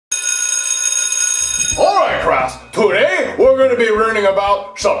class. Today, we're going to be learning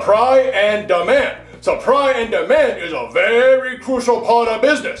about supply and demand. Supply and demand is a very crucial part of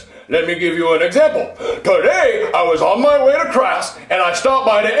business. Let me give you an example. Today, I was on my way to class, and I stopped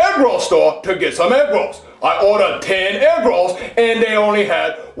by the egg roll store to get some egg rolls. I ordered 10 egg rolls, and they only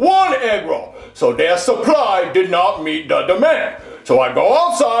had 1 egg roll. So their supply did not meet the demand. So I go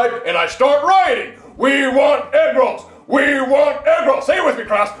outside, and I start writing. We want egg rolls. We want egg rolls. Say it with me,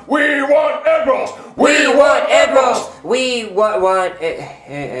 class. We want egg rolls. We want egg rolls. We want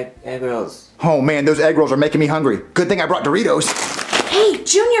egg rolls. Oh man, those egg rolls are making me hungry. Good thing I brought Doritos. Hey,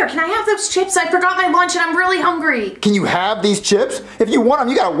 Junior, can I have those chips? I forgot my lunch and I'm really hungry. Can you have these chips? If you want them,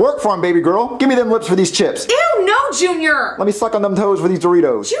 you gotta work for them, baby girl. Give me them lips for these chips. Ew, no, Junior. Let me suck on them toes for these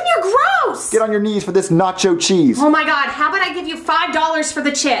Doritos. Junior, gross. Get on your knees for this nacho cheese. Oh my God, how about I give you $5 for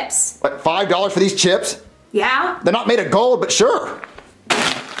the chips? What, $5 for these chips? Yeah? They're not made of gold, but sure.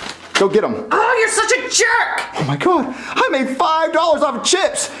 Go get them. Oh, you're such a jerk. Oh my God, I made $5 off of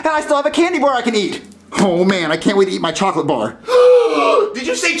chips, and I still have a candy bar I can eat. Oh man, I can't wait to eat my chocolate bar. Did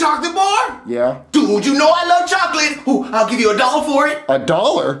you say chocolate bar? Yeah. Dude, you know I love chocolate. Ooh, I'll give you $1 for it.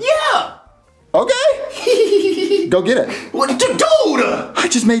 $1? Yeah. Okay. Go get it. What, dude? I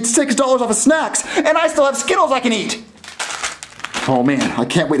just made $6 off of snacks, and I still have Skittles I can eat. Oh man, I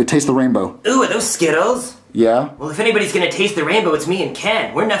can't wait to taste the rainbow. Ooh, are those Skittles? Yeah? Well, if anybody's gonna taste the rainbow, it's me and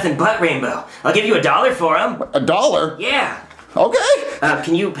Ken. We're nothing but rainbow. I'll give you $1 for them. $1? Yeah. Okay.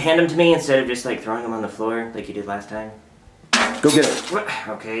 Can you hand them to me instead of just like throwing them on the floor like you did last time? Go get it. What?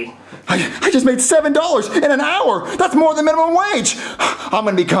 Okay. I just made $7 in an hour. That's more than minimum wage. I'm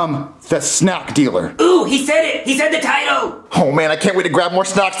gonna become the snack dealer. Ooh, he said it. He said the title. Oh man, I can't wait to grab more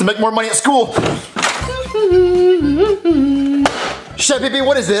snacks to make more money at school. Chef Pee-Pee,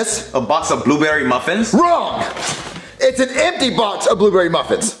 what is this? A box of blueberry muffins? Wrong! It's an empty box of blueberry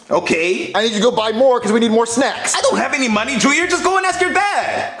muffins. Okay. I need you to go buy more because we need more snacks. I don't have any money, Junior. Just go and ask your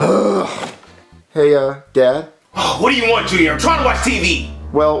dad. Hey, Dad? What do you want, Junior? I'm trying to watch TV.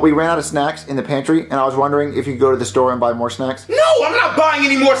 Well, we ran out of snacks in the pantry, and I was wondering if you could go to the store and buy more snacks. No, I'm not buying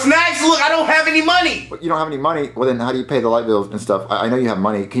any more snacks. Look, I don't have any money. But you don't have any money? Well, then how do you pay the light bills and stuff? I know you have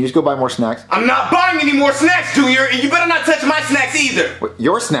money. Can you just go buy more snacks? I'm not buying any more snacks, Junior, and you better not touch my snacks either. What,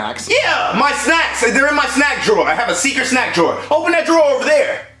 your snacks? Yeah, my snacks. They're in my snack drawer. I have a secret snack drawer. Open that drawer over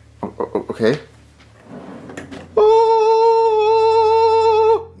there. Okay.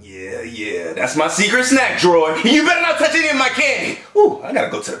 Yeah, that's my secret snack drawer. You better not touch any of my candy. Ooh, I gotta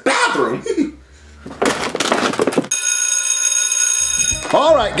go to the bathroom.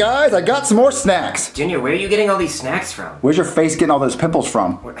 All right, guys, I got some more snacks. Junior, where are you getting all these snacks from? Where's your face getting all those pimples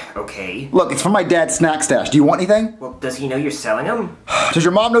from? Okay. Look, it's from my dad's snack stash. Do you want anything? Well, does he know you're selling them? Does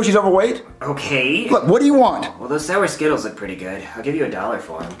your mom know she's overweight? Okay. Look, what do you want? Well, those sour Skittles look pretty good. I'll give you $1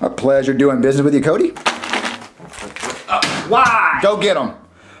 for them. A pleasure doing business with you, Cody. Why? Go get them.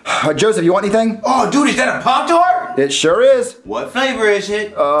 Joseph, you want anything? Oh, dude, is that a Pop-Tart? It sure is. What flavor is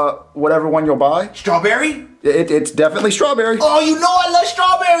it? Whatever one you'll buy. Strawberry? It's definitely strawberry. Oh, you know I love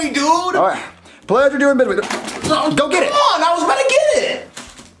strawberry, dude. All right. Pleasure doing business with you. Go get it. Come on, I was about to get it.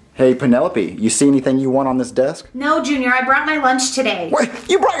 Hey, Penelope, you see anything you want on this desk? No, Junior, I brought my lunch today. Wait,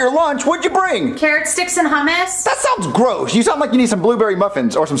 you brought your lunch? What'd you bring? Carrot sticks and hummus. That sounds gross. You sound like you need some blueberry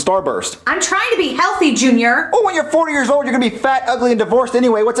muffins or some Starburst. I'm trying to be healthy, Junior. Oh, when you're 40 years old, you're gonna be fat, ugly, and divorced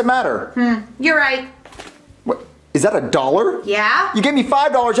anyway. What's it matter? You're right. What? Is that $1? Yeah? You gave me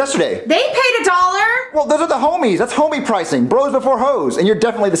 $5 yesterday. They paid $1. Well, those are the homies. That's homie pricing. Bros before hoes. And you're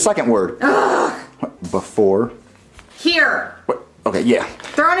definitely the second word. Ugh. What, before? Here. What? Okay, yeah.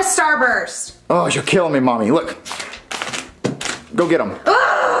 Throw in a Starburst. Oh, you're killing me, Mommy. Look. Go get them.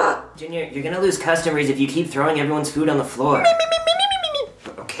 Junior, you're gonna lose customers if you keep throwing everyone's food on the floor.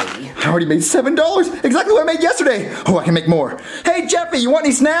 Okay. I already made $7. Exactly what I made yesterday. Oh, I can make more. Hey, Jeffy, you want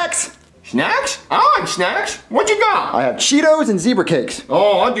any snacks? Snacks? I like snacks. What you got? I have Cheetos and zebra cakes.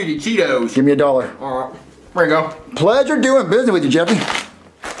 Oh, I'll do the Cheetos. Give me $1. All right. There you go. Pleasure doing business with you, Jeffy.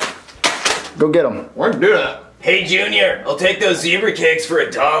 Go get them. Where'd you do that? Hey, Junior, I'll take those zebra cakes for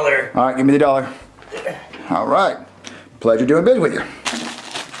 $1. All right, give me the $1. All right. Pleasure doing business with you.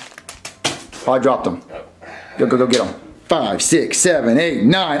 Oh, I dropped them. Go get them. 5, 6, 7, 8,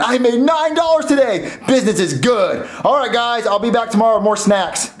 9. I made $9 today. Business is good. All right, guys, I'll be back tomorrow with more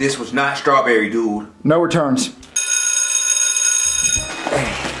snacks. This was not strawberry, dude. No returns.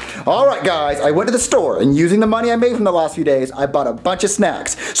 All right, guys, I went to the store, and using the money I made from the last few days, I bought a bunch of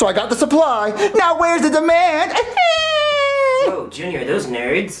snacks. So I got the supply. Now where's the demand? Whoa, Junior, those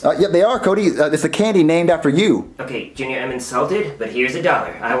nerds. Yeah, they are, Cody. It's a candy named after you. Okay, Junior, I'm insulted, but here's $1.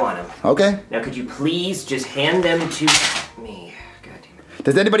 I want them. Okay. Now, could you please just hand them to me? God damn it.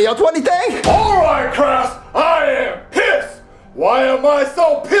 Does anybody else want anything? Alright, Crass, I am pissed! Why am I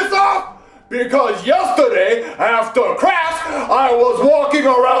so pissed off? Because yesterday, after Crass, I was walking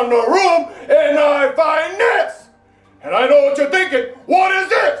around the room and I find this! And I know what you're thinking, what is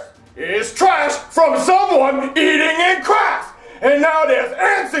this? It's trash from someone eating in Crass! And now there's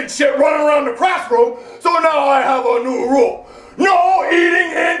ants and shit running around the Crass room, so now I have a new rule. No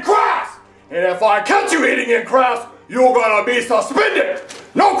eating in Crass! And if I catch you eating in Crass, you're gonna be suspended!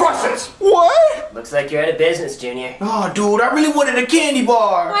 No questions! What? Looks like you're out of business, Junior. Oh, dude, I really wanted a candy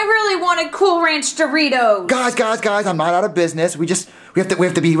bar. I really wanted Cool Ranch Doritos. Guys, I'm not out of business. We have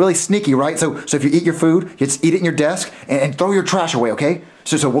to be really sneaky, right? So if you eat your food, you just eat it in your desk and throw your trash away, okay?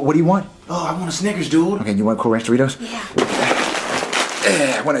 So what do you want? Oh, I want a Snickers, dude. Okay, you want Cool Ranch Doritos? Yeah.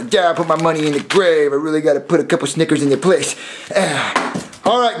 When I die, put my money in the grave. I really gotta put a couple Snickers in their place.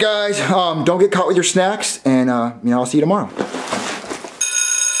 All right, guys, don't get caught with your snacks, and I'll see you tomorrow.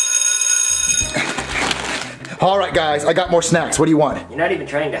 All right, guys, I got more snacks. What do you want? You're not even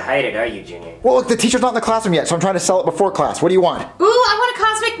trying to hide it, are you, Junior? Well, look, the teacher's not in the classroom yet, so I'm trying to sell it before class. What do you want? Ooh, I want a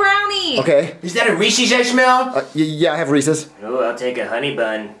Cosmic Brownie. Okay. Is that a Reese's SML? Yeah, I have Reese's. Oh, I'll take a honey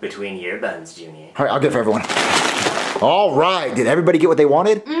bun between your buns, Junior. All right, I'll get it for everyone. All right, did everybody get what they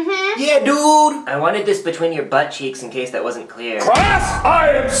wanted? Mm-hmm. Yeah, dude. I wanted this between your butt cheeks in case that wasn't clear. Crass, I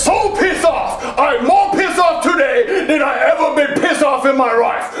am so pissed off! I'm more pissed off today than I ever been pissed off in my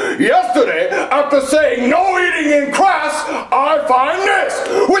life. Yesterday, after saying no eating in Crass, I find this,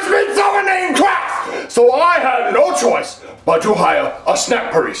 which means someone named Crass. So I had no choice but to hire a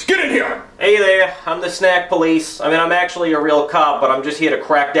snack police. Get in here. Hey there, I'm the snack police. I mean, I'm actually a real cop, but I'm just here to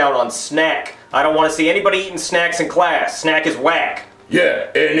crack down on snack. I don't want to see anybody eating snacks in class. Snack is whack. Yeah,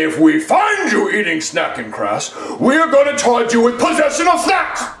 and if we find you eating snack in Crass, we're gonna charge you with possession of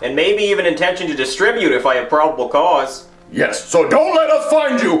snacks. And maybe even intention to distribute if I have probable cause. Yes, so don't let us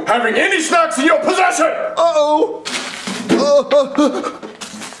find you having any snacks in your possession. Uh-oh.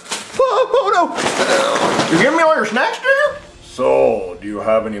 Oh, no. You give me all your snacks, dude? So, do you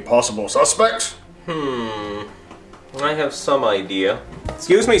have any possible suspects? I have some idea.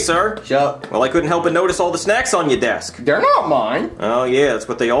 Excuse me, sir. Shut. Well, I couldn't help but notice all the snacks on your desk. They're not mine. Oh yeah, that's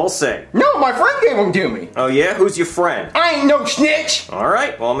what they all say. No, my friend gave them to me. Oh yeah? Who's your friend? I ain't no snitch.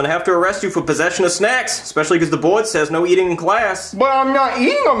 Alright, well I'm gonna have to arrest you for possession of snacks, especially because the board says no eating in class. But I'm not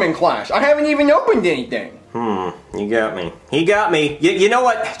eating them in class. I haven't even opened anything. You got me. He got me. You know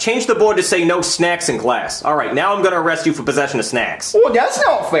what? Change the board to say no snacks in class. Alright, now I'm gonna arrest you for possession of snacks. Well, that's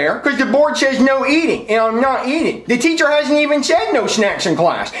not fair, because the board says no eating, and I'm not eating. The teacher hasn't even said no snacks in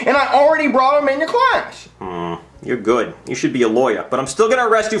class, and I already brought them into class. You're good. You should be a lawyer. But I'm still gonna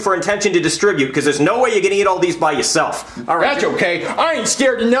arrest you for intention to distribute, because there's no way you're gonna eat all these by yourself. Alright. That's okay. I ain't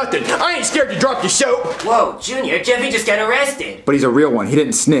scared of nothing. I ain't scared to drop the soap. Whoa, Junior, Jeffy just got arrested. But he's a real one. He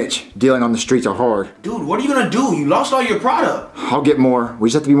didn't snitch. Dealing on the streets are hard. Dude, what are you gonna do? You lost all your product. I'll get more. We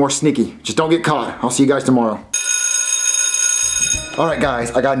just have to be more sneaky. Just don't get caught. I'll see you guys tomorrow. All right, guys,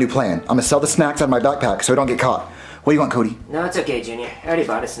 I got a new plan. I'm gonna sell the snacks out of my backpack so I don't get caught. What do you want, Cody? No, it's okay, Junior. I already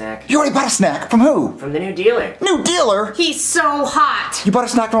bought a snack. You already bought a snack? From who? From the new dealer. New dealer? He's so hot. You bought a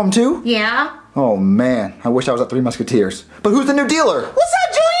snack from him too? Yeah? Oh man, I wish I was at Three Musketeers. But who's the new dealer? What's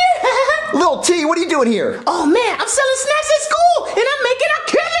up, Junior? Lil T, what are you doing here? Oh man, I'm selling snacks at school and I'm making a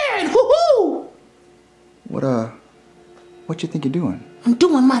killing! Woohoo! What you think you're doing? I'm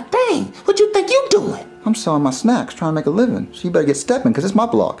doing my thing. What you think you doing? I'm selling my snacks, trying to make a living. So you better get stepping, because it's my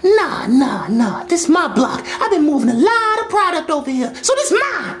block. Nah. This my block. I've been moving a lot of product over here, so this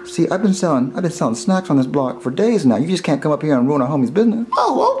mine. See, I've been selling snacks on this block for days now. You just can't come up here and ruin our homie's business.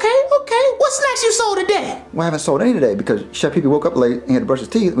 Oh, okay. What snacks you sold today? Well, I haven't sold any today because Chef Pee Pee woke up late and he had to brush his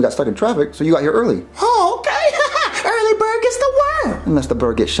teeth. We got stuck in traffic, so you got here early. Oh, okay. Early bird gets the worm. Unless the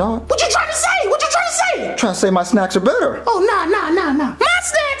bird gets shot. What you trying to say? Trying to say my snacks are better. Oh, nah. My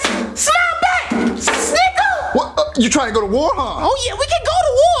snacks! Smile back! Snicker! What? You trying to go to war, huh? Oh, yeah, we can go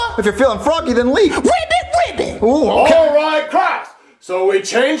to war. If you're feeling froggy, then leave. Ribbit! Ooh, okay. All right, class. So we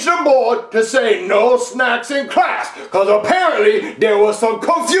changed the board to say no snacks in class, because apparently there was some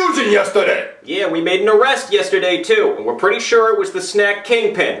confusion yesterday. Yeah, we made an arrest yesterday too, and we're pretty sure it was the snack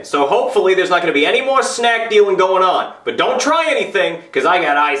kingpin. So hopefully there's not gonna be any more snack dealing going on. But don't try anything, because I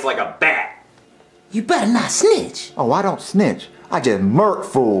got eyes like a bat. You better not snitch. Oh, I don't snitch. I just murk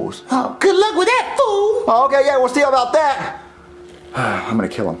fools. Oh, good luck with that, fool. Oh, okay, yeah, we'll see about that. I'm gonna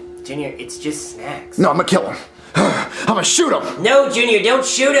kill him. Junior, it's just snacks. No, I'm gonna kill him. I'm gonna shoot him. No, Junior, don't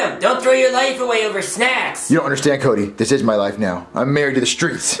shoot him. Don't throw your life away over snacks. You don't understand, Cody. This is my life now. I'm married to the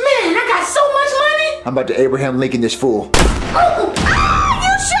streets. Man, I got so much money. I'm about to Abraham Lincoln this fool. Oh,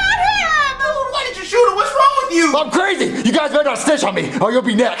 you shot him. Dude, why did you shoot him? What's wrong with you? I'm crazy! You guys better not snitch on me, or you'll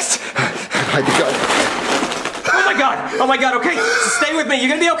be next. Hide the gun. Oh my god! Oh my god, okay. Stay with me, you're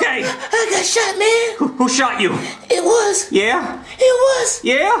gonna be okay. I got shot, man. Who shot you? It was. Yeah? It was.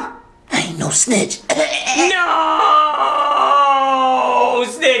 Yeah? I ain't no snitch. No!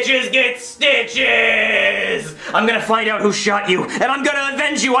 Snitches get stitches! I'm gonna find out who shot you, and I'm gonna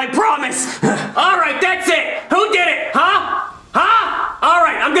avenge you, I promise! Alright, that's it! Who did it? Huh? Huh?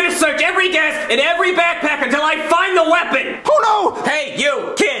 Alright, I'm gonna search every desk and every backpack until I find the weapon! Oh no! Hey,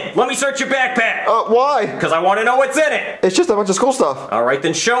 you, kid, let me search your backpack! Why? Because I want to know what's in it! It's just a bunch of school stuff. Alright,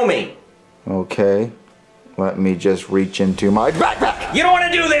 then show me. Okay. Let me just reach into my backpack. You don't want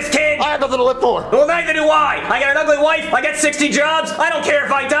to do this, kid! I have nothing to live for. Well, neither do I! I got an ugly wife, I got 60 jobs, I don't care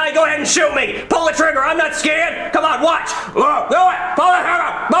if I die, go ahead and shoot me! Pull the trigger, I'm not scared! Come on, watch! Look, do it! Pull the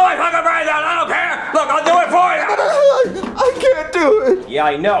trigger! Pull my fucking brains out, I don't care! Look, I'll do it for you! I can't do it. Yeah,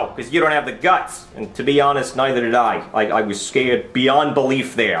 I know, because you don't have the guts. And to be honest, neither did I. I was scared beyond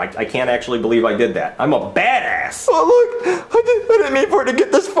belief there. I can't actually believe I did that. I'm a badass! Oh, look, I didn't mean for it to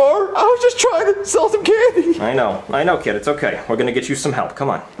get this far. I was just trying to sell some candy. I know, kid, it's okay. We're gonna get you some help, come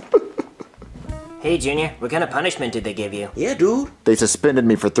on. Hey, Junior, what kind of punishment did they give you? Yeah, dude. They suspended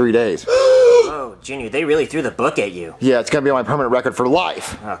me for 3 days. Whoa, Junior, they really threw the book at you. Yeah, it's gonna be on my permanent record for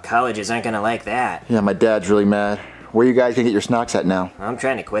life. Oh, colleges aren't gonna like that. Yeah, my dad's really mad. Where you guys gonna get your snacks at now? I'm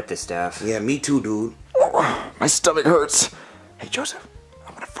trying to quit this stuff. Yeah, me too, dude. My stomach hurts. Hey, Joseph,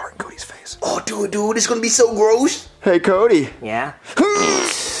 I'm gonna fart in Cody's face. Oh, dude, it's gonna be so gross. Hey, Cody. Yeah?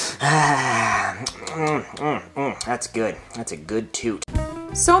 That's good. That's a good toot.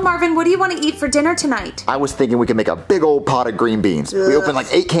 So, Marvin, what do you want to eat for dinner tonight? I was thinking we could make a big old pot of green beans. We open like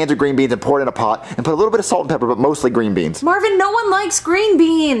 8 cans of green beans and pour it in a pot and put a little bit of salt and pepper, but mostly green beans. Marvin, no one likes green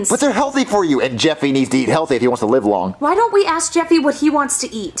beans. But they're healthy for you, and Jeffy needs to eat healthy if he wants to live long. Why don't we ask Jeffy what he wants to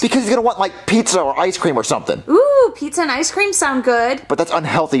eat? Because he's gonna want like pizza or ice cream or something. Ooh, pizza and ice cream sound good. But that's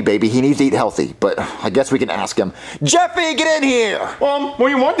unhealthy, baby. He needs to eat healthy. But I guess we can ask him. Jeffy, get in here! What do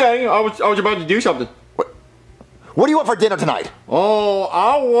you want, Daddy? I was about to do something. What do you want for dinner tonight? Oh,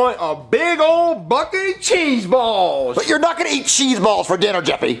 I want a big old bucket of cheese balls. But you're not gonna eat cheese balls for dinner,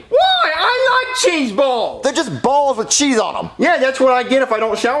 Jeffy. Why? I like cheese balls. They're just balls with cheese on them. Yeah, that's what I get if I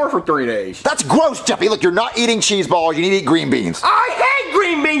don't shower for 3 days. That's gross, Jeffy. Look, you're not eating cheese balls. You need to eat green beans. I hate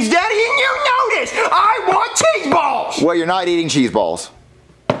green beans, Daddy, and you know this. I want cheese balls. Well, you're not eating cheese balls.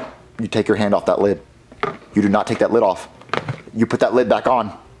 You take your hand off that lid. You do not take that lid off. You put that lid back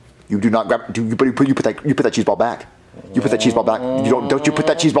on. You do not grab. You put that cheese ball back. You put that cheese ball back. Don't you put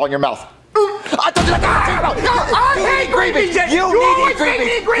that cheese ball in your mouth. I told you not to put cheese ball. I hate green beans. You need to eat green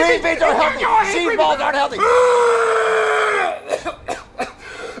beans. Green beans are healthy. Cheese balls aren't healthy.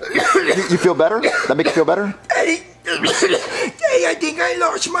 You feel better? That make you feel better? Hey, I think I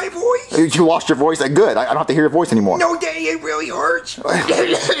lost my voice. You lost your voice? Good. I don't have to hear your voice anymore. No, Daddy, it really hurts. Well,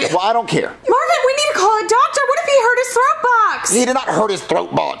 I don't care. Marvin, we need to call a doctor. What if he hurt his throat box? He did not hurt his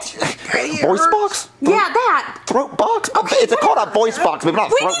throat box. Voice box? Yeah, that. Throat box? Okay, it's called a voice box, but not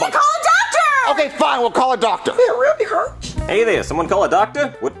a We throat need box. to call a doctor. Okay, fine. We'll call a doctor. It really hurts. Hey there, someone call a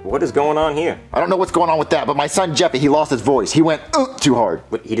doctor? What is going on here? I don't know what's going on with that, but my son Jeffy, he lost his voice. He went too hard.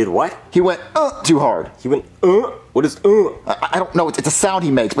 What, he did what? He went too hard. He went, What is, I don't know. It's a sound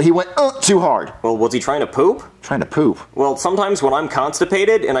he makes, but he went too hard. Well, was he trying to poop? Trying to poop. Well, sometimes when I'm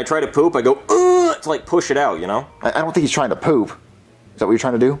constipated and I try to poop, I go, to like push it out, you know? I don't think he's trying to poop. Is that what you're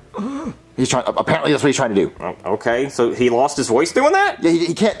trying to do? He's trying. Apparently, that's what he's trying to do. Okay, so he lost his voice doing that? Yeah,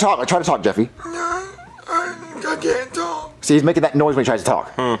 he can't talk. I try to talk, Jeffy. I can't talk. See, he's making that noise when he tries to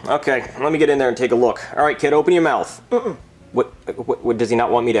talk. Okay, let me get in there and take a look. All right, kid, open your mouth. What does he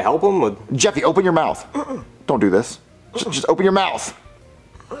not want me to help him with? Jeffy, open your mouth. Don't do this. Just open your mouth.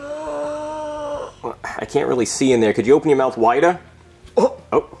 I can't really see in there. Could you open your mouth wider? Oh,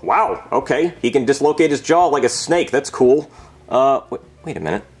 wow. Okay, he can dislocate his jaw like a snake. That's cool. Wait a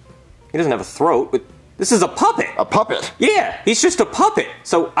minute. He doesn't have a throat. But this is a puppet. A puppet? Yeah, he's just a puppet.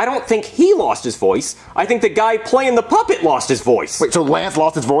 So I don't think he lost his voice. I think the guy playing the puppet lost his voice. Wait, so Lance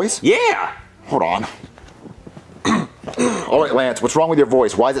lost his voice? Yeah. Hold on. All right, Lance, what's wrong with your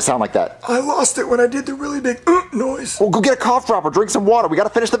voice? Why does it sound like that? I lost it when I did the really big noise. Well, go get a cough drop or drink some water. We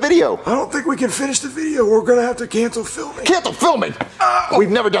gotta finish the video. I don't think we can finish the video. We're gonna have to cancel filming. Cancel filming? We've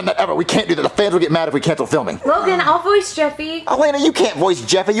never done that ever. We can't do that. The fans will get mad if we cancel filming. Logan, I'll voice Jeffy. Elena, you can't voice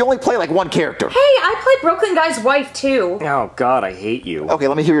Jeffy. You only play like one character. Hey, I played Brooklyn Guy's wife too. Oh, God, I hate you. Okay,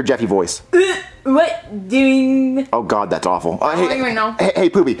 let me hear your Jeffy voice. What doing? Oh, God, that's awful. I don't even know. Hey,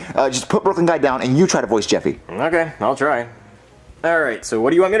 Poopy, just put Brooklyn Guy down and you try to voice Jeffy. Okay, I'll try. Alright, so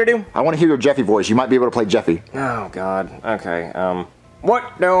what do you want me to do? I want to hear your Jeffy voice. You might be able to play Jeffy. Oh, God. Okay,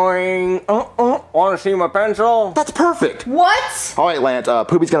 What doing? Want to see my pencil? That's perfect. What? All right, Lance,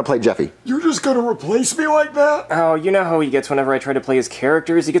 Poopy's gonna play Jeffy. You're just gonna replace me like that? Oh, you know how he gets whenever I try to play his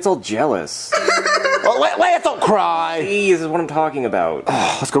characters? He gets all jealous. Oh, Lance, don't cry. See, this is what I'm talking about.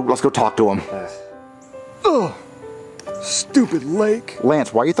 Let's go talk to him. Ugh. Stupid lake.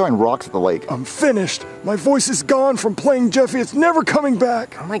 Lance, why are you throwing rocks at the lake? I'm finished. My voice is gone from playing Jeffy. It's never coming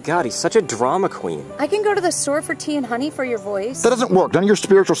back. Oh my god, he's such a drama queen. I can go to the store for tea and honey for your voice. That doesn't work. None of your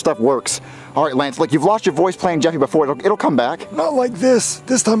spiritual stuff works. All right, Lance, look, you've lost your voice playing Jeffy before. It'll come back. Not like this.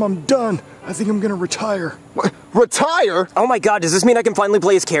 This time I'm done. I think I'm gonna retire. What? Retire? Oh my god, does this mean I can finally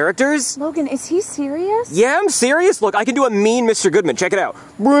play his characters? Logan, is he serious? Yeah, I'm serious. Look, I can do a mean Mr. Goodman. Check it out.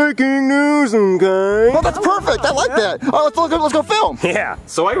 Breaking news, okay? Oh, that's perfect. I like that. Oh, let's go film. Yeah,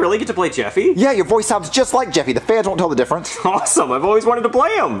 so I really get to play Jeffy? Yeah, your voice sounds just like Jeffy. The fans won't tell the difference. Awesome, I've always wanted to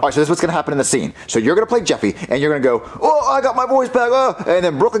play him. All right, so this is what's gonna happen in the scene. So you're gonna play Jeffy, and you're gonna go, oh, I got my voice back, and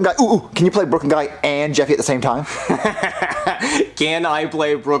then Brooklyn Guy, ooh, can you play Brooklyn Guy and Jeffy at the same time? Can I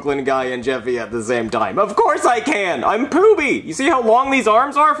play Brooklyn Guy and Jeffy at the same time? Of course I can! I'm Pooby! You see how long these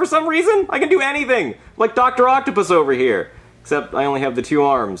arms are for some reason? I can do anything! Like Dr. Octopus over here. Except I only have the 2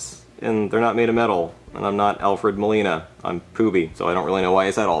 arms, and they're not made of metal. And I'm not Alfred Molina. I'm Pooby, so I don't really know why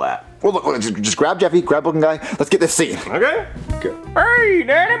I said all that. Well, look, just grab Jeffy, grab Brooklyn Guy, let's get this scene. Okay. Hey,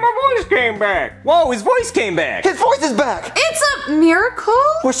 Daddy, my voice came back! Whoa, his voice came back! His voice is back! It's a miracle?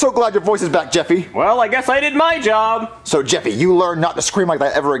 We're so glad your voice is back, Jeffy. Well, I guess I did my job. So, Jeffy, you learn not to scream like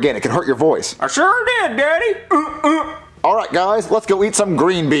that ever again. It can hurt your voice. I sure did, Daddy. All right, guys, let's go eat some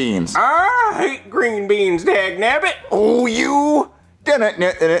green beans. I hate green beans, dagnabbit. Oh, you...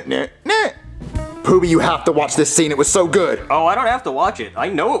 Pooby, you have to watch this scene. It was so good. Oh, I don't have to watch it. I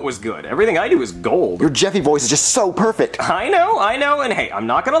know it was good. Everything I do is gold. Your Jeffy voice is just so perfect. I know. And hey, I'm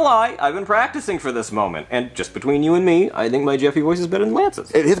not gonna lie. I've been practicing for this moment. And just between you and me, I think my Jeffy voice is better than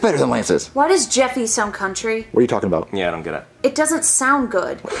Lance's. It is better than Lance's. Why does Jeffy sound country? What are you talking about? Yeah, I don't get it. It doesn't sound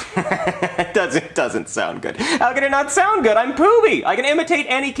good. It doesn't sound good. How can it not sound good? I'm Pooby. I can imitate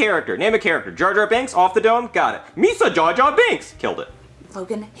any character. Name a character. Jar Jar Binks, off the dome, got it. Misa Jar Jar Binks, killed it.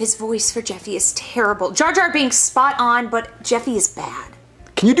 Logan, his voice for Jeffy is terrible. Jar Jar Binks spot on, but Jeffy is bad.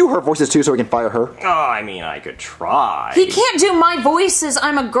 Can you do her voices too so we can fire her? Oh, I mean, I could try. He can't do my voices.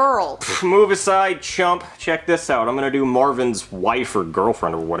 I'm a girl. Move aside, chump. Check this out. I'm gonna do Marvin's wife or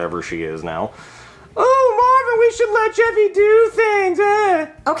girlfriend or whatever she is now. Oh, Marvin, we should let Jeffy do things,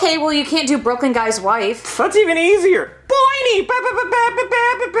 Okay, well, you can't do Brooklyn Guy's wife. That's even easier. Boiny!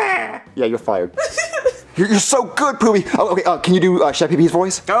 Ba-ba-ba-ba-ba-ba-ba-ba. Yeah, you're fired. You're so good, Pooby. Oh, okay, can you do Chef Pee-Pee's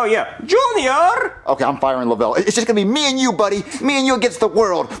voice? Oh, yeah. Junior! Okay, I'm firing Lavelle. It's just gonna be me and you, buddy. Me and you against the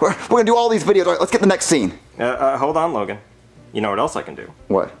world. We're gonna do all these videos. All right, let's get the next scene. Hold on, Logan. You know what else I can do?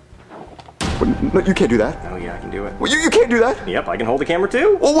 What? No, you can't do that. Oh, yeah, I can do it. Well, you can't do that. Yep, I can hold the camera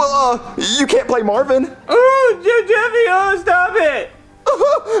too. Well, you can't play Marvin. Oh, Jeffy, oh, stop it!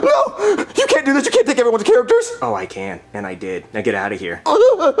 No! You can't do this. You can't take everyone's characters. Oh, I can. And I did. Now get out of here. Now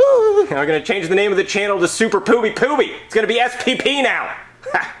we're gonna change the name of the channel to Super Pooby Pooby. It's gonna be SPP now.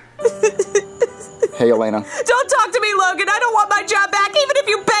 Hey, Elena. Don't talk to me, Logan. I don't want my job back, even if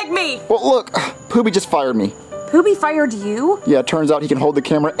you beg me. Well, look, Pooby just fired me. Pooby fired you? Yeah, it turns out he can hold the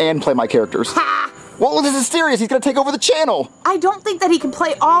camera and play my characters. Ha! Well, this is serious. He's gonna take over the channel. I don't think that he can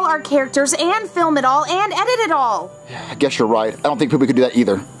play all our characters and film it all and edit it all. Yeah, I guess you're right. I don't think Pooby could do that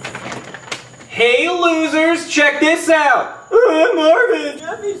either. Hey, losers, check this out. Marvin!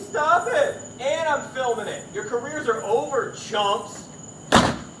 Jeffy, stop it. And I'm filming it. Your careers are over, chumps.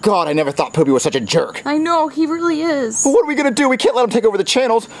 God, I never thought Pooby was such a jerk. I know, he really is. Well, what are we gonna do? We can't let him take over the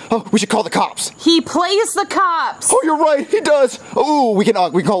channels. Oh, we should call the cops. He plays the cops. Oh, you're right. He does. Oh, we can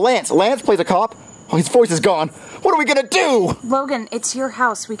call Lance. Lance plays a cop. Oh, his voice is gone. What are we gonna do? Logan, it's your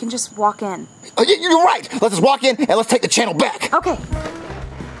house. We can just walk in. Oh, you're right. Let's just walk in and let's take the channel back. Okay.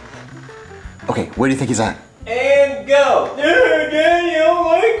 Okay, where do you think he's at? And go. Daddy, I don't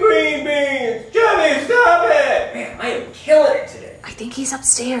like green beans. Jeffy, stop it. Man, I am killing it today. I think he's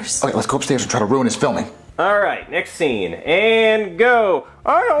upstairs. Okay, let's go upstairs and try to ruin his filming. Alright, next scene. And go.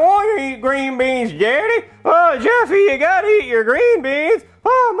 I don't want to eat green beans, Daddy. Oh, Jeffy, you gotta eat your green beans.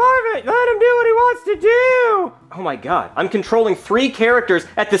 Oh, Marvin, let him do what he wants to do. Oh my god, I'm controlling 3 characters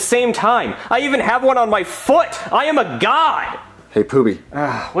at the same time. I even have one on my foot. I am a god. Hey, Pooby.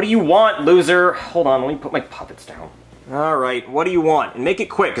 What do you want, loser? Hold on, let me put my puppets down. Alright, what do you want? And make it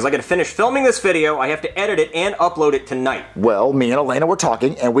quick, because I gotta finish filming this video, I have to edit it and upload it tonight. Well, me and Elena were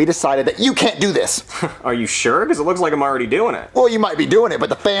talking, and we decided that you can't do this. Are you sure? Because it looks like I'm already doing it. Well, you might be doing it, but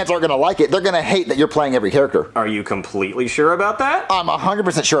the fans aren't gonna like it. They're gonna hate that you're playing every character. Are you completely sure about that? I'm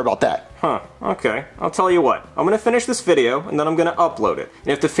 100% sure about that. Huh, okay. I'll tell you what. I'm gonna finish this video, and then I'm gonna upload it.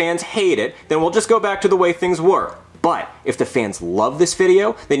 And if the fans hate it, then we'll just go back to the way things were. But if the fans love this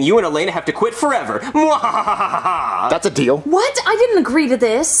video, then you and Elena have to quit forever. That's a deal. What? I didn't agree to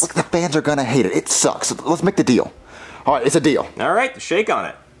this. Look, the fans are gonna hate it. It sucks. Let's make the deal. All right, it's a deal. All right, shake on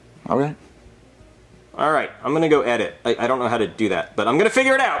it. Okay. All right, I'm gonna go edit. I don't know how to do that, but I'm gonna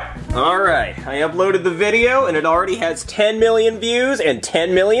figure it out. All right, I uploaded the video, and it already has 10 million views and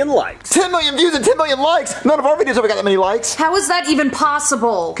 10 million likes. 10 million views and 10 million likes? None of our videos ever got that many likes. How is that even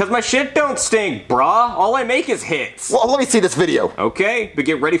possible? Cause my shit don't stink, brah. All I make is hits. Well, let me see this video. Okay, but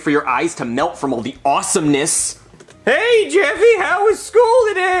get ready for your eyes to melt from all the awesomeness. Hey, Jeffy, how was school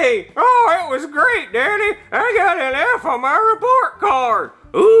today? Oh, it was great, Daddy. I got an F on my report card.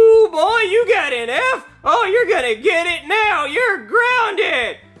 Ooh, boy, you got an F? Oh, you're gonna get it now. You're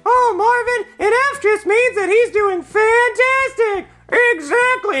grounded. Oh, Marvin, an F just means that he's doing fantastic.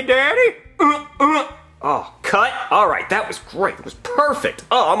 Exactly, Daddy. Oh, cut? Alright, that was great. It was perfect.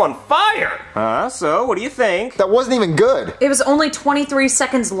 Oh, I'm on fire. So, what do you think? That wasn't even good. It was only 23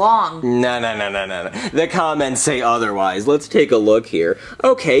 seconds long. No. The comments say otherwise. Let's take a look here.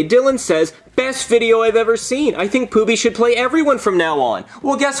 Okay, Dylan says, best video I've ever seen. I think Poobie should play everyone from now on.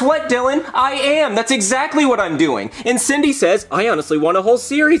 Well, guess what, Dylan? I am. That's exactly what I'm doing. And Cindy says, I honestly want a whole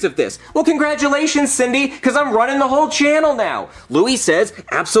series of this. Well, congratulations, Cindy, because I'm running the whole channel now. Louis says,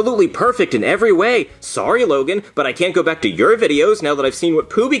 absolutely perfect in every way. Sorry, Logan, but I can't go back to your videos now that I've seen what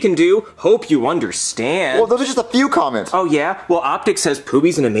Poobie can do. Hope you understand. Well, those are just a few comments. Oh, yeah? Well, Optic says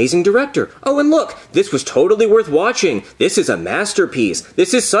Poobie's an amazing director. Oh, and look, this was totally worth watching. This is a masterpiece.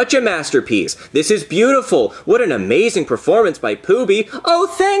 This is such a masterpiece. This is beautiful. What an amazing performance by Poobie. Oh,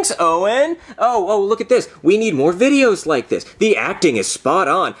 thanks, Owen. Oh, look at this. We need more videos like this. The acting is spot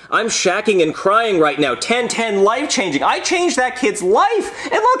on. I'm shacking and crying right now. 10/10 life-changing. I changed that kid's life.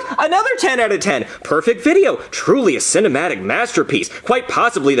 And look, another 10 out of 10. Perfect video. Truly a cinematic masterpiece. Quite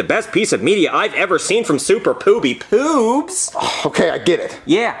possibly the best piece of media I've ever seen from Super Poobie Poobs. Okay, I get it.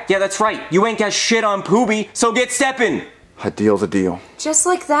 Yeah, that's right. You ain't got shit on Poobie, so get steppin'. A deal's a deal. Just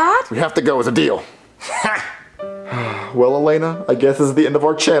like that? We have to go as a deal. Well, Elena, I guess this is the end of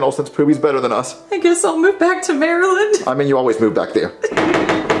our channel since Poobie's better than us. I guess I'll move back to Maryland. I mean, you always move back there.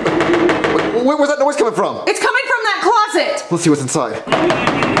 Where's that noise coming from? It's coming from that closet. Let's see what's inside.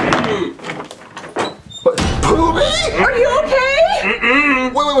 Poobie? Are you okay?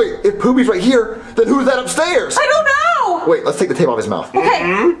 Wait. If Poobie's right here, then who's that upstairs? I don't know. Wait, let's take the tape off his mouth.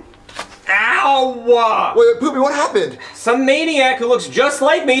 Okay. Ow! Wait, Poobie, what happened? Some maniac who looks just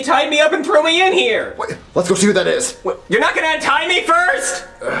like me tied me up and threw me in here. Wait, let's go see who that is. Wait, you're not gonna untie me first?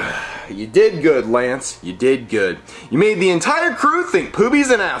 You did good, Lance. You did good. You made the entire crew think Poobie's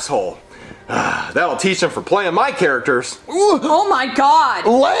an asshole. That'll teach them for playing my characters. Oh my god.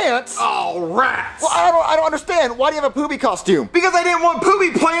 Lance! Oh, rats! Well, I don't understand. Why do you have a Poobie costume? Because I didn't want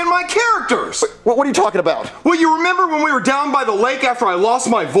Poobie playing my characters! What are you talking about? Well, you remember when we were down by the lake after I lost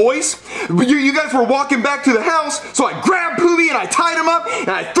my voice? You guys were walking back to the house, so I grabbed Poobie and I tied him up and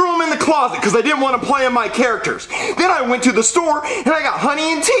I threw him in the closet because I didn't want to play in my characters. Then I went to the store and I got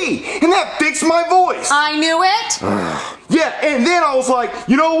honey and tea, and that fixed my voice. I knew it. Yeah, and then I was like,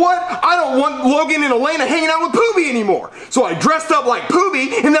 you know what? I don't want Logan and Elena hanging out with Poobie anymore. So I dressed up like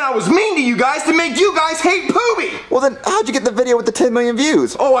Poobie, and then I was mean to you guys to make you guys hate Poobie. Well then, how'd you get the video with the 10 million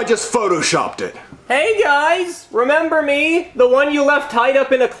views? Oh, I just photoshopped it. Hey guys, remember me? The one you left tied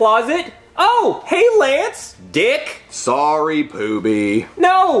up in a closet? Oh, hey Lance, dick. Sorry, Poobie.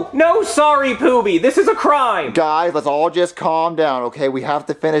 No, sorry, Poobie. This is a crime. Guys, let's all just calm down, okay? We have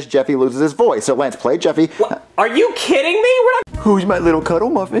to finish Jeffy loses his voice. So Lance, play Jeffy. What? Are you kidding me? We're not. Who's my little cuddle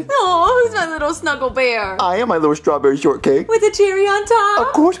muffin? Oh, who's my little snuggle bear? I am my little strawberry shortcake. With a cherry on top?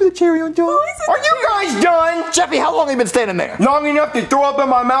 Of course, with a cherry on top. Are you guys done? Jeffy, how long have you been standing there? Long enough to throw up in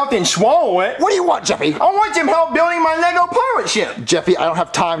my mouth and swallow it. What do you want, Jeffy? I want some help building my Lego pirate ship. Jeffy, I don't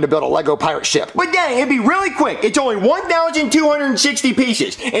have time to build a Lego pirate ship. But dang, it'd be really quick. It's only 1,260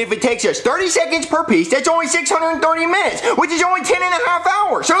 pieces. And if it takes us 30 seconds per piece, that's only 630 minutes, which is only 10.5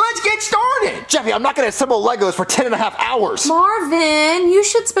 hours. So let's get started. Jeffy, I'm not going to assemble Legos for 10.5 hours. Marvin, you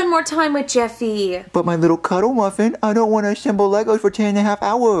should spend more time with Jeffy. But my little cuddle muffin, I don't want to assemble Legos for 10.5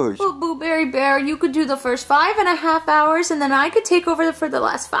 hours. But Boo Berry Bear, you could do the first 5.5 hours, and then I could take over for the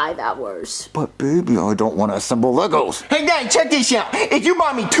last 5 hours. But baby, I don't want to assemble Legos. Hey Daddy, check this out. If you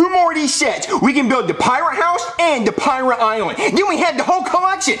buy me 2 more of these sets, we can build the Pirate House and the Pirate Island. Then we have the whole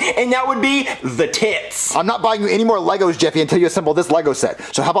collection, and that would be the tits. I'm not buying you any more Legos, Jeffy, until you assemble this Lego set.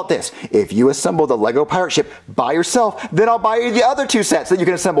 So how about this? If you assemble the Lego pirate ship by yourself, then I'll buy you the other 2 sets that you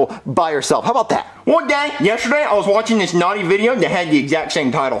can assemble by yourself. How about that? Well, Dad, yesterday I was watching this naughty video that had the exact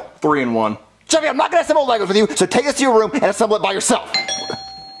same title, 3-in-1. Jeffy, I'm not going to assemble Legos with you, so take this to your room and assemble it by yourself.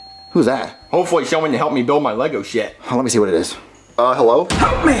 Who's that? Hopefully someone to help me build my Lego shit. Oh, let me see what it is. Hello?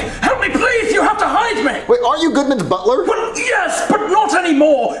 Help me, please, you have to hide me! Wait, aren't you Goodman's butler? Well, yes, but not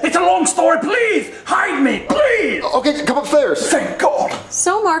anymore. It's a long story, please! Hide me, please! Okay, come upstairs. Thank God.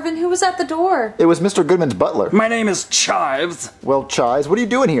 So, Marvin, who was at the door? It was Mr. Goodman's butler. My name is Chives. Well, Chives, what are you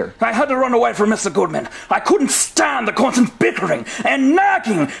doing here? I had to run away from Mr. Goodman. I couldn't stand the constant bickering and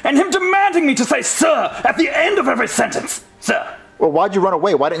nagging and him demanding me to say sir at the end of every sentence. Sir. Well, why'd you run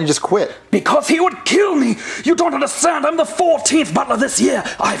away? Why didn't you just quit? Because he would kill me. You don't understand. I'm the 14th butler this year.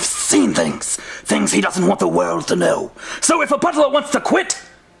 I've seen things. Things he doesn't want the world to know. So if a butler wants to quit,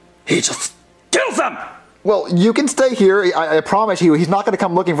 he just kills them. Well, you can stay here. I promise you, he's not going to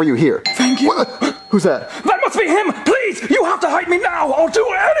come looking for you here. Thank you. Who's that? That must be him. Please, you have to hide me now. I'll do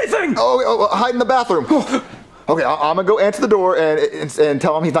anything. Oh, hide in the bathroom. Okay, I'm going to go answer the door and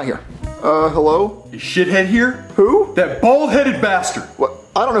tell him he's not here. Hello? Is shithead here? Who? That bald-headed bastard. What?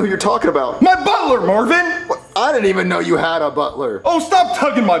 I don't know who you're talking about. My butler, Marvin! What? I didn't even know you had a butler. Oh, stop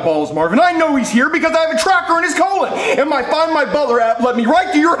tugging my balls, Marvin. I know he's here because I have a tracker in his colon. And my Find My Butler app let me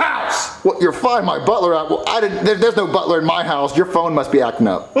right to your house. What, your Find My Butler app? Well, there's no butler in my house. Your phone must be acting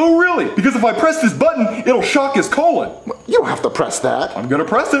up. Oh, really? Because if I press this button, it'll shock his colon. You don't have to press that. I'm gonna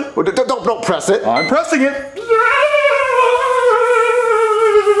press it. Well, don't press it. I'm pressing it.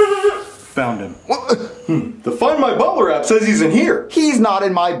 Found him. The Find My Butler app says he's in here. He's not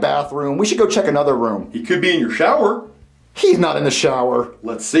in my bathroom. We should go check another room. He could be in your shower. He's not in the shower.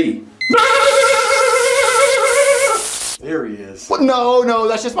 Let's see. There he is. What? No,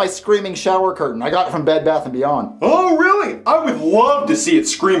 that's just my screaming shower curtain. I got it from Bed Bath & Beyond. Oh, really? I would love to see it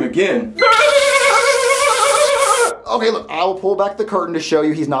scream again. Okay, look, I will pull back the curtain to show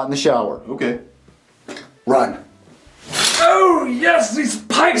you he's not in the shower. Okay. Run. Oh, yes, these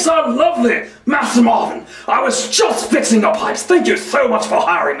pipes are lovely. Master Marvin, I was just fixing your pipes. Thank you so much for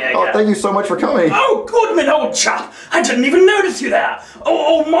hiring me again. Oh, thank you so much for coming. Oh, Goodman, old chap. I didn't even notice you there.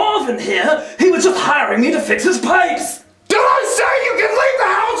 Oh, Marvin here, he was just hiring me to fix his pipes. Did I say you can leave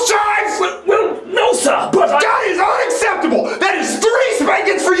the house, Chives? Well, no, sir, but That is unacceptable. That is 3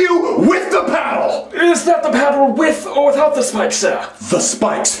 spankings for you with the paddle. Is that the paddle with or without the spikes, sir? The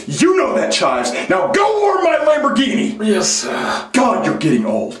spikes. You know that, Chives. Now go warm my Lamborghini. Yes, sir. God, you're getting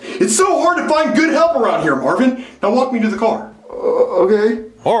old. It's so hard to find good help around here, Marvin. Now walk me to the car. Okay.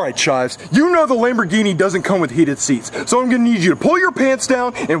 Alright, Chives, you know the Lamborghini doesn't come with heated seats, so I'm gonna need you to pull your pants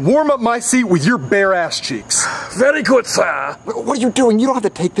down and warm up my seat with your bare ass cheeks. Very good, sir. What are you doing? You don't have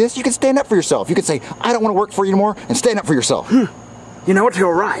to take this. You can stand up for yourself. You can say, I don't want to work for you anymore, and stand up for yourself. You know what?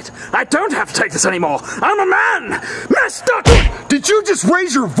 You're right. I don't have to take this anymore. I'm a man! Master! Did you just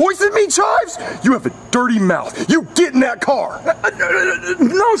raise your voice at me, Chives? You have a dirty mouth. You get in that car.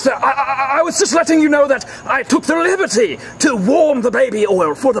 No, sir. I was just letting you know that I took the liberty to warm the baby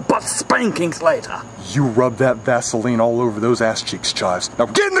oil for the butt spankings later. You rub that Vaseline all over those ass cheeks, Chives. Now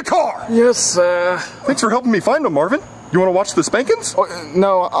get in the car! Yes, sir. Thanks for helping me find them, Marvin. You want to watch the spankings? Oh,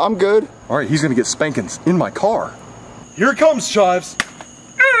 no, I'm good. Alright, he's gonna get spankings in my car. Here it comes, Chives.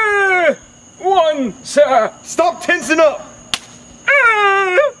 One, sir. Stop tensing up.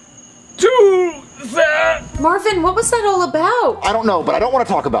 2, sir. Marvin, what was that all about? I don't know, but I don't want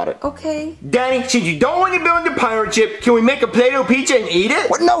to talk about it. Okay. Danny, since you don't want to build the pirate ship, can we make a Play-Doh pizza and eat it?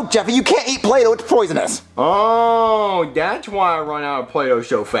 What? No, Jeffy, you can't eat Play-Doh. It's poisonous. Oh, that's why I run out of Play-Doh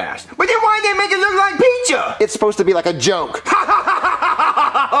so fast. But then why did they make it look like pizza? It's supposed to be like a joke.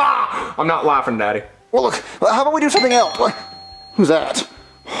 I'm not laughing, Daddy. Well, look, how about we do something else? Who's that?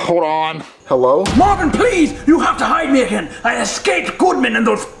 Hold on. Hello? Marvin, please! You have to hide me again. I escaped Goodman and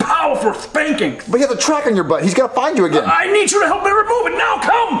those powerful spankings. But he has a track on your butt. He's gonna find you again. I need you to help me remove it. Now,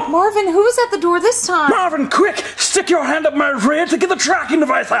 come! Marvin, who's at the door this time? Marvin, quick! Stick your hand up my rear to get the tracking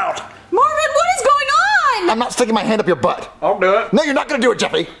device out. Marvin, what is going on? I'm not sticking my hand up your butt. I'll do it. No, you're not gonna do it,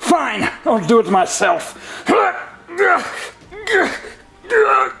 Jeffy. Fine. I'll do it myself.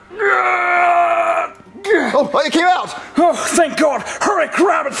 Oh, it came out. Oh, thank God. Hurry,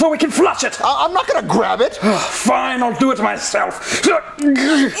 grab it so we can flush it. I'm not gonna grab it. Fine, I'll do it myself.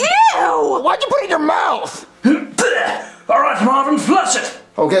 Ew! Why'd you put it in your mouth? All right, Marvin, flush it.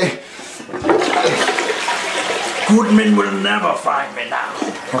 Okay. Goodman will never find me now.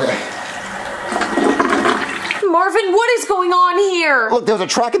 Okay. Marvin, what is going on here? Look, there was a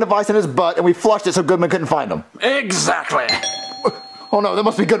tracking device in his butt, and we flushed it so Goodman couldn't find him. Exactly. Oh no, that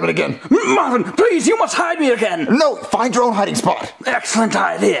must be Goodman again. Marvin, please, you must hide me again. No, find your own hiding spot. Excellent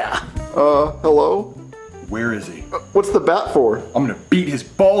idea. Hello? Where is he? What's the bat for? I'm gonna beat his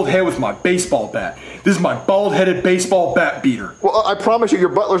bald head with my baseball bat. This is my bald-headed baseball bat beater. Well, I promise you, your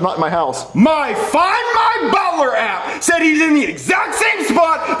butler's not in my house. My Find My Butler app said he's in the exact same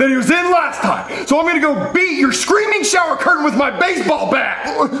spot that he was in last time. So I'm gonna go beat your screaming shower curtain with my baseball bat.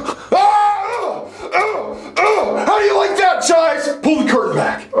 How do you like that, Chives? Pull the curtain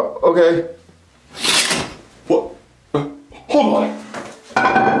back. Okay. What? Hold on.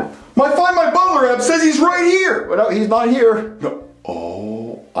 My Find My Butler app says he's right here. Well, no, he's not here. No.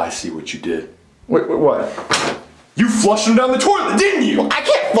 Oh, I see what you did. Wait, what? You flushed him down the toilet, didn't you? I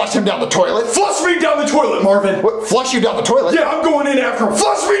can't flush him down the toilet. Flush me down the toilet, Marvin. What, flush you down the toilet? Yeah, I'm going in after him.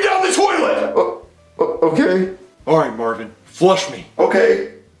 Flush me down the toilet. Okay. All right, Marvin. Flush me.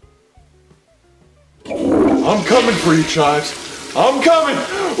 Okay. I'm coming for you, Chives. I'm coming.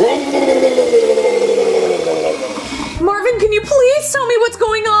 Marvin, can you please tell me what's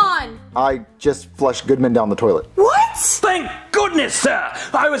going on? I just flushed Goodman down the toilet. What? Thank goodness, sir.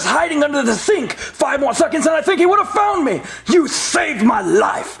 I was hiding under the sink. 5 more seconds and I think he would have found me. You saved my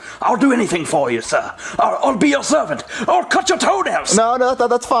life. I'll do anything for you, sir. I'll be your servant. I'll cut your toenails. No,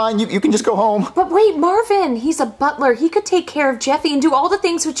 that's fine. You can just go home. But wait, Marvin, he's a butler. He could take care of Jeffy and do all the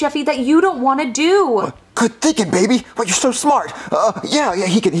things with Jeffy that you don't want to do. Good thinking, baby. Well, you're so smart. Yeah,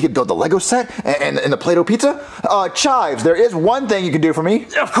 he could build the Lego set and the Play-Doh pizza. Chives, there is one thing you can do for me.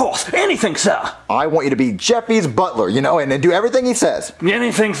 Of course, anything, sir. I want you to be Jeffy's butler, and do everything he says.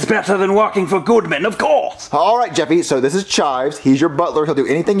 Anything's better than working for Goodman, of course. All right, Jeffy, so this is Chives. He's your butler. He'll do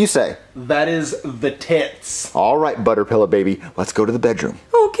anything you say. That is the tits. All right, Butterpillow baby. Let's go to the bedroom.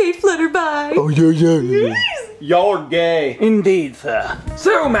 Okay, Flutterby. Oh, yeah. Y'all are gay. Indeed, sir.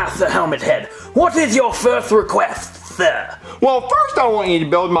 So, Master Helmet Head, what is your first request, sir? Well, first I want you to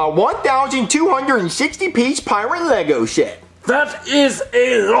build my 1,260-piece pirate Lego set. That is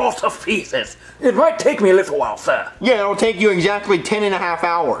a lot of pieces. It might take me a little while, sir. Yeah, it'll take you exactly 10.5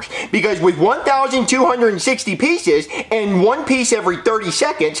 hours. Because with 1,260 pieces and 1 piece every 30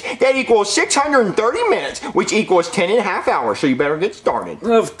 seconds, that equals 630 minutes, which equals 10.5 hours. So you better get started.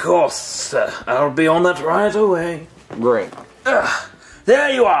 Of course, sir. I'll be on that right away. Great.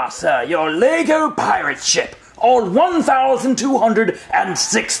 There you are, sir. Your Lego pirate ship. All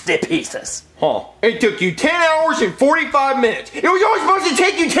 1,260 pieces. Huh. It took you 10 hours and 45 minutes. It was only supposed to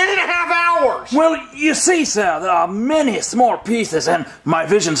take you 10.5 hours. Well, you see, sir, there are many small pieces, and my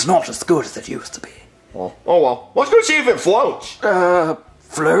vision's not as good as it used to be. Oh well. Let's go see if it floats.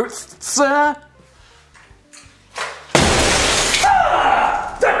 Floats, sir?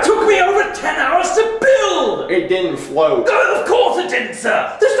 That took me over 10 hours to build! It didn't float. Of course it didn't,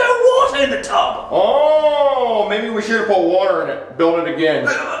 sir! There's no water in the tub! Oh, maybe we should have put water in it. Build it again.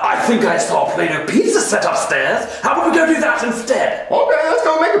 I think I saw a Play-Doh pizza set upstairs. How about we go do that instead? Okay, let's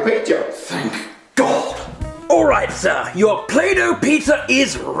go make a pizza. Thank God. Alright, sir. Your Play-Doh pizza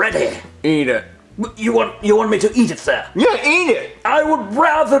is ready. Eat it. You want me to eat it, sir? Yeah, eat it. I would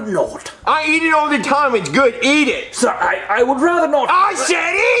rather not. I eat it all the time. It's good. Eat it. Sir, I would rather not. I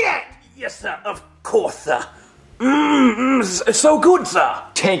said eat it! Yes, sir. Of course, sir. So good, sir.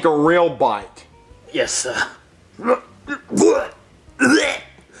 Take a real bite. Yes, sir. What's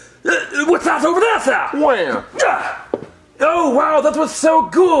that over there, sir? Where? Oh, wow, that was so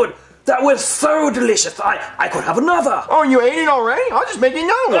good. That was so delicious. I could have another. Oh, you ate it already? I'll just make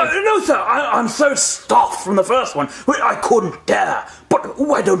another one. No, sir. I'm so stuffed from the first one. I couldn't dare. But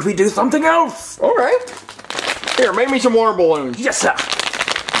why don't we do something else? All right. Here, make me some water balloons. Yes, sir.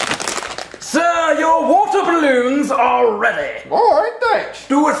 Sir, your water balloons are ready. All right, thanks.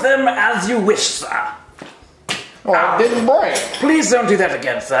 Do with them as you wish, sir. Oh, I didn't break. Please don't do that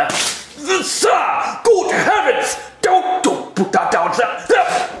again, sir. Sir! Good heavens! Don't put that down, sir.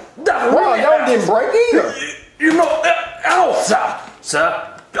 Well, that didn't break either. You know, ow, sir.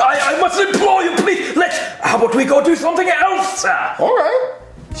 Sir, I must implore you, please. How about we go do something else, sir? All right.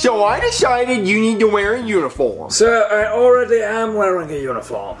 So I decided you need to wear a uniform. Sir, I already am wearing a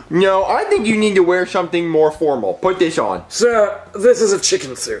uniform. No, I think you need to wear something more formal. Put this on. Sir, this is a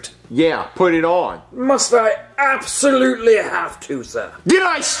chicken suit. Yeah, put it on. Must I absolutely have to, sir? Did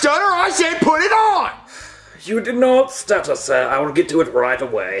I stutter? I said put it on! You did not stutter, sir. I will get to it right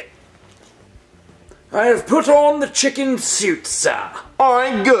away. I have put on the chicken suit, sir.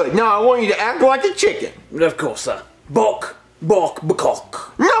 Alright, good. Now I want you to act like a chicken. Of course, sir. Bok, Bok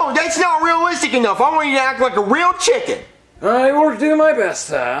bakok. No, that's not realistic enough. I want you to act like a real chicken. I will do my best,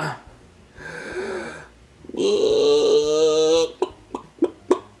 sir.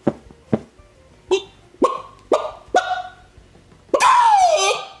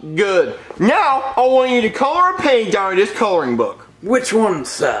 Good. Now, I want you to color a page out of this coloring book. Which one,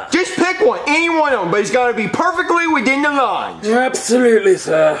 sir? Just pick one, any one of them, but it's got to be perfectly within the lines. Absolutely,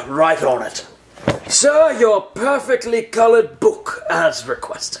 sir. Right on it. Sir, your perfectly colored book as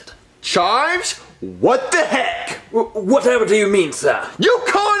requested. Chives? What the heck? Whatever do you mean, sir? You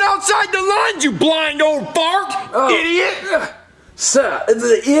colored outside the lines, you blind old fart! Idiot! Sir,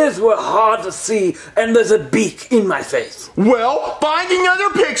 the ears were hard to see, and there's a beak in my face. Well, find another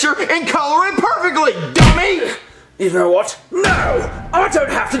picture and color it perfectly, dummy! You know what? No! I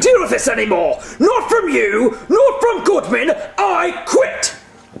don't have to deal with this anymore! Not from you, not from Goodman! I quit!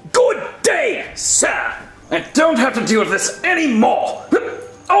 Good day, sir! I don't have to deal with this anymore!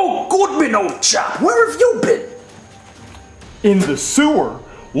 Oh, Goodman, old chap, where have you been? In the sewer,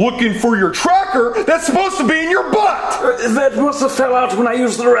 looking for your tracker that's supposed to be in your butt! That must have fell out when I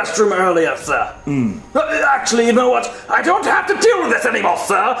used the restroom earlier, sir. Actually, you know what? I don't have to deal with this anymore,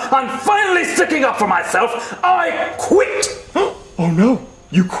 sir. I'm finally sticking up for myself. I quit! Oh no,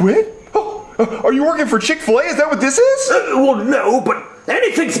 you quit? Oh, are you working for Chick-fil-A? Is that what this is? Well, no, but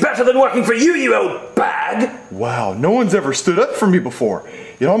anything's better than working for you, you old bag. Wow, no one's ever stood up for me before.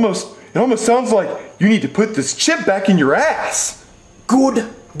 It almost sounds like you need to put this chip back in your ass. Good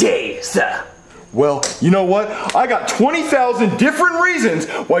day, sir. Well, you know what? I got 20,000 different reasons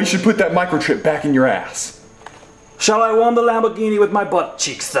why you should put that microchip back in your ass. Shall I warm the Lamborghini with my butt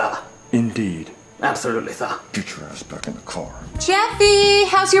cheeks, sir? Indeed. Absolutely, sir. Get your ass back in the car. Jeffy,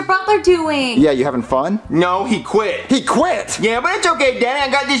 how's your butler doing? Yeah, you having fun? No, he quit. He quit? Yeah, but it's okay, Daddy.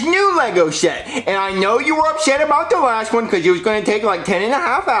 I got this new Lego set. And I know you were upset about the last one because it was going to take like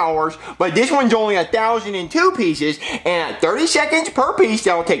 10.5 hours. But this one's only 1,002 pieces. And at 30 seconds per piece,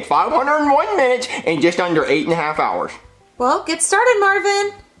 that'll take 501 minutes and just under 8.5 hours. Well, get started,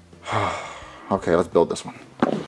 Marvin. Okay, let's build this one.